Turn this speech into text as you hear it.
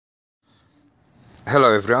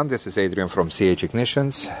Hello everyone, this is Adrian from CH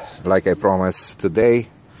Ignitions. Like I promised today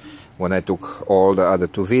when I took all the other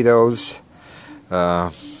two videos,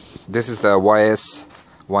 this is the YS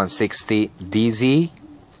 160 DZ.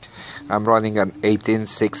 I'm running an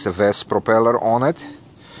 18.6 Vess propeller on it.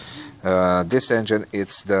 This engine,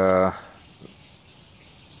 it's the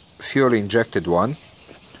fuel injected one.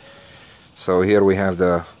 So here we have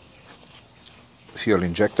the fuel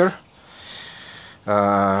injector.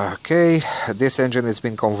 Okay, this engine has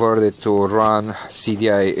been converted to run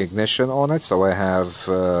CDI Ignition on it, so I have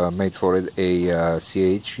made for it a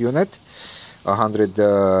CH unit.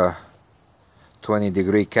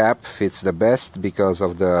 120-degree cap fits the best because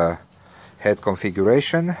of the head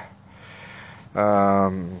configuration.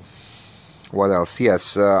 What else?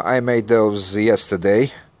 Yes, I made those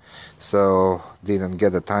yesterday, so didn't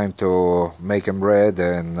get the time to make them red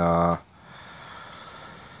and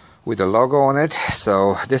with a logo on it.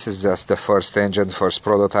 So this is just the first engine, first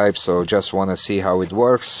prototype, so just want to see how it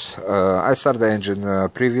works. I started the engine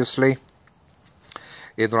previously.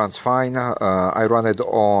 It runs fine. I run it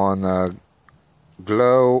on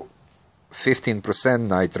Glow 15%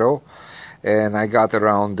 Nitro, and I got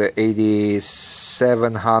around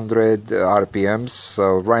 8700 RPMs.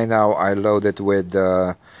 So right now I load it with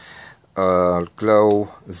Glow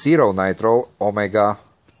 0 Nitro, Omega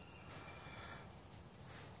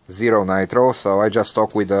 0 Nitro. So I just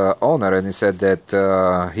talked with the owner and he said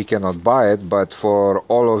that he cannot buy it, but for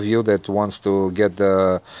all of you that wants to get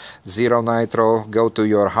the 0 Nitro, go to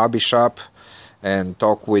your hobby shop and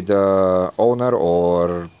talk with the owner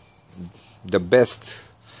or the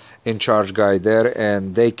best in charge guy there,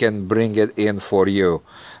 and they can bring it in for you.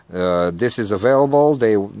 This is available.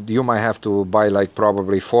 You might have to buy like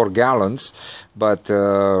probably 4 gallons, but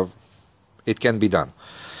it can be done.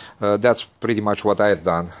 That's pretty much what I've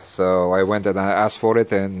done. So I went and I asked for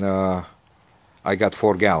it, and I got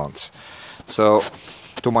 4 gallons. So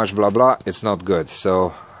too much blah blah, it's not good.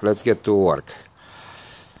 So let's get to work.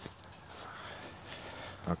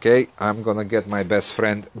 Okay, I'm gonna get my best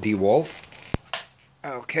friend D-Wolf.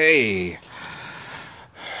 Okay,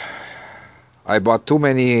 I bought too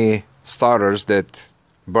many starters that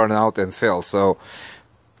burn out and fail, so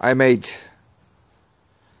I made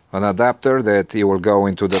an adapter that it will go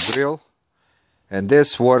into the drill, and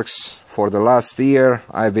this works for the last year.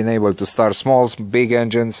 I've been able to start small, big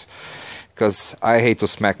engines because I hate to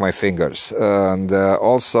smack my fingers, and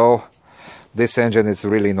also this engine is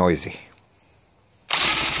really noisy.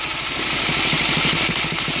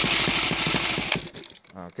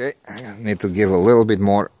 Okay, I need to give a little bit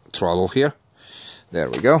more throttle here. There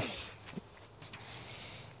we go.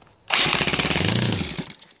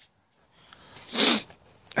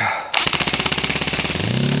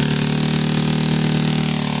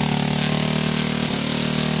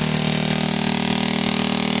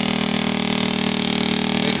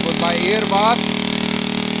 My earbuds.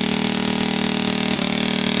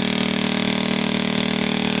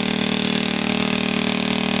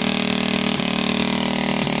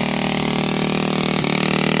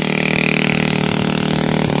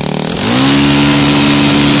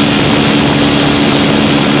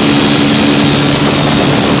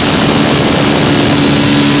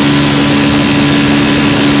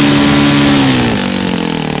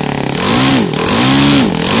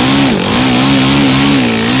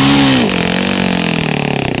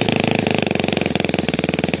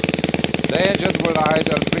 The engine will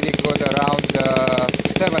idle pretty good around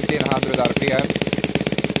 1700 RPMs.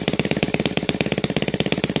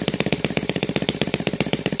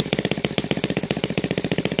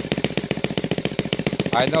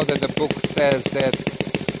 I know that the book says that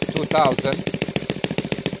 2000,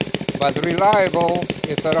 but reliable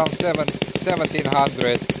it's around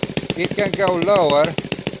 1700. It can go lower,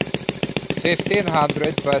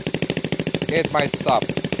 1500, but it might stop.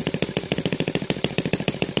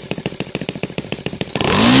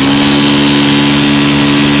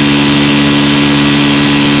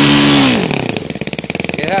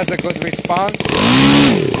 Has a good response.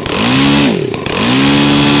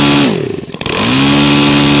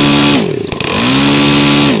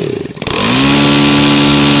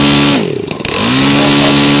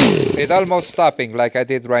 It's almost stopping like I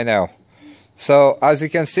did right now. So as you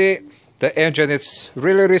can see, the engine is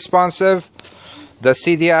really responsive. The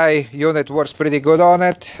CDI unit works pretty good on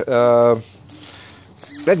it.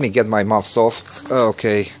 Let me get my muffs off.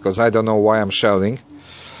 Okay, because I don't know why I'm shouting.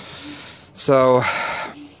 So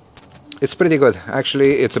it's pretty good.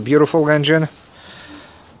 Actually, it's a beautiful engine.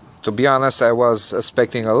 To be honest, I was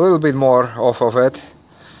expecting a little bit more off of it,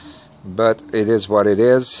 but it is what it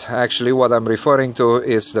is. Actually, what I'm referring to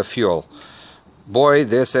is the fuel. boy,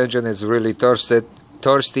 this engine is really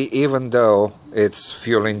thirsty even though it's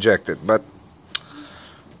fuel injected, but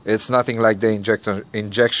it's nothing like the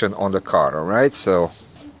injection on the car, alright? So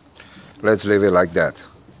let's leave it like that.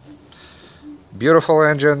 Beautiful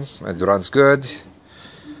engine, it runs good.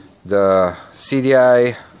 The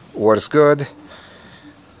CDI works good.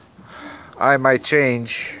 I might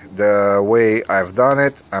change the way I've done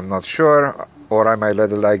it, I'm not sure, or I might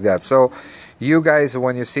let it like that. So you guys,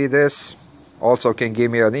 when you see this, also can give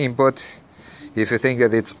me an input. If you think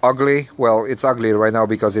that it's ugly, well, it's ugly right now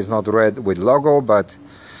because it's not red with logo, but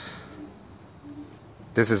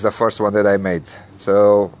this is the first one that I made.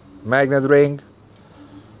 So magnet ring,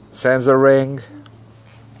 sensor ring,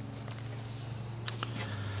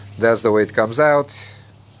 that's the way it comes out.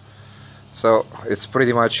 So it's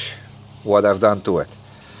pretty much what I've done to it.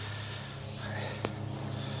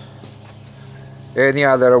 Any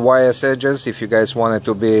other YS engines, if you guys want it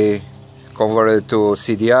to be converted to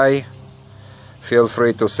CDI, feel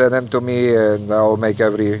free to send them to me and I'll make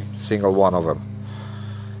every single one of them.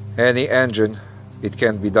 Any engine, it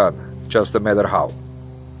can be done, just a matter how.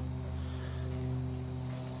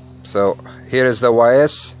 So here is the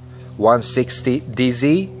YS 160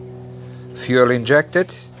 DZ Fuel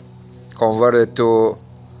Injected, converted to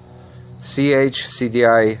CH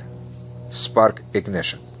CDI Spark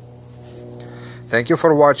Ignition. Thank you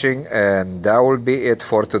for watching, and that will be it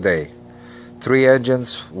for today. 3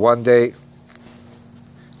 engines, 1 day.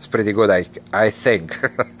 It's pretty good, I think.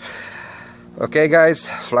 Okay guys,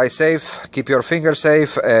 fly safe, keep your fingers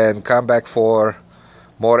safe, and come back for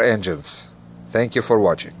more engines. Thank you for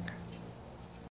watching.